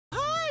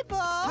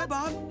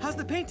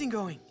painting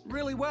going?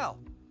 Really well.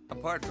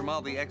 Apart from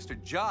all the extra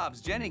jobs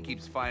Jenny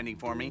keeps finding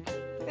for me.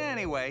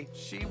 Anyway,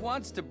 she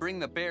wants to bring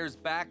the bears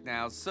back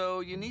now, so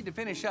you need to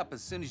finish up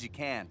as soon as you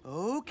can.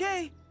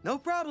 Okay, no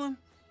problem.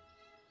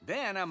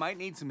 Then I might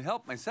need some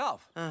help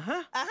myself.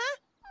 Uh-huh. Uh-huh.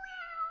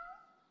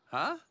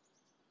 Huh?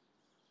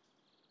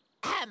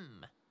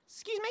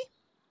 Excuse me?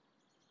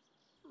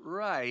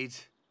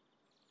 Right.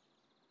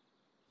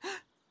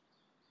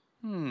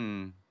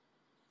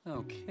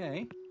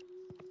 Okay.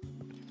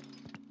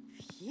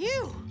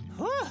 Phew.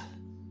 Whew.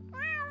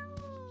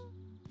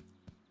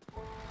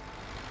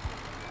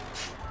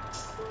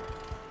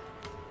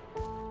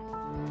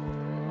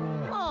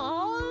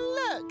 Oh,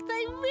 look,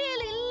 they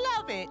really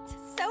love it.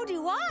 So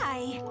do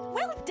I.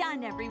 Well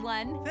done,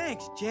 everyone.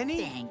 Thanks,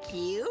 Jenny. Thank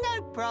you.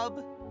 No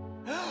prob.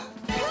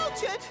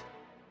 Pilchard!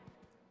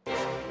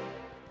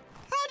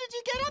 How did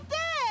you get up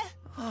there?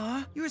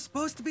 Aw, you were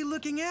supposed to be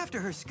looking after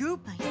her,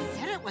 Scoop. I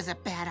said it was a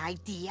bad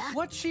idea.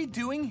 What's she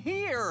doing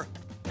here?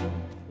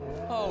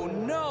 Oh,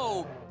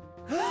 no!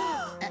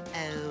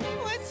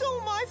 Uh-oh. It's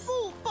all my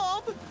fault,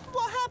 Bob.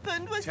 What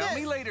happened was Tell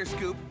me later,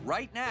 Scoop.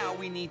 Right now,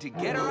 we need to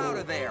get her out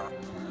of there.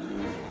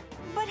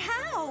 But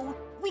how?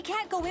 We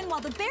can't go in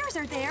while the bears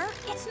are there.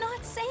 It's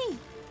not safe.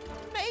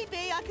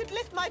 Maybe I could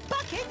lift my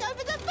bucket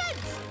over the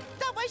fence.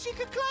 That way she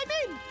could climb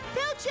in.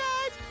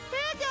 Pilchard! Here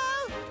you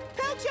go!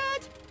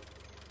 Pilchard!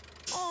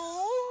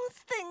 Oh,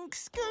 think,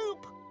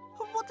 Scoop.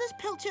 What does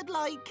Pilchard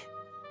like?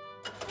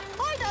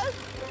 I know!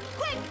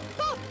 Quick,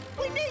 Bob!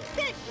 We need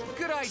fish!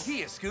 Good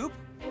idea, Scoop.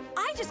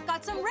 I just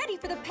got some ready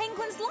for the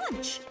penguins'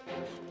 lunch.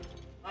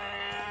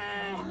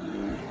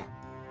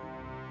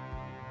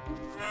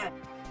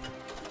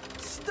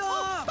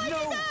 Stop! Oh,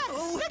 no! there!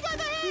 Oh, Look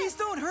over here! please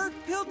don't hurt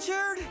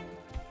Pilchard!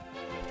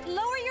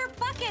 Lower your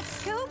bucket,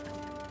 Scoop.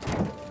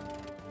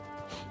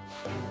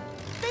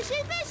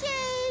 Fishy,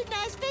 fishy!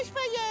 Nice fish for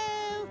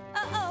you!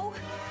 Uh-oh.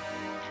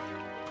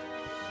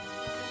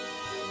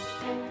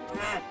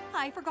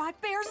 I forgot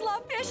bears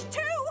love fish,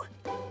 too.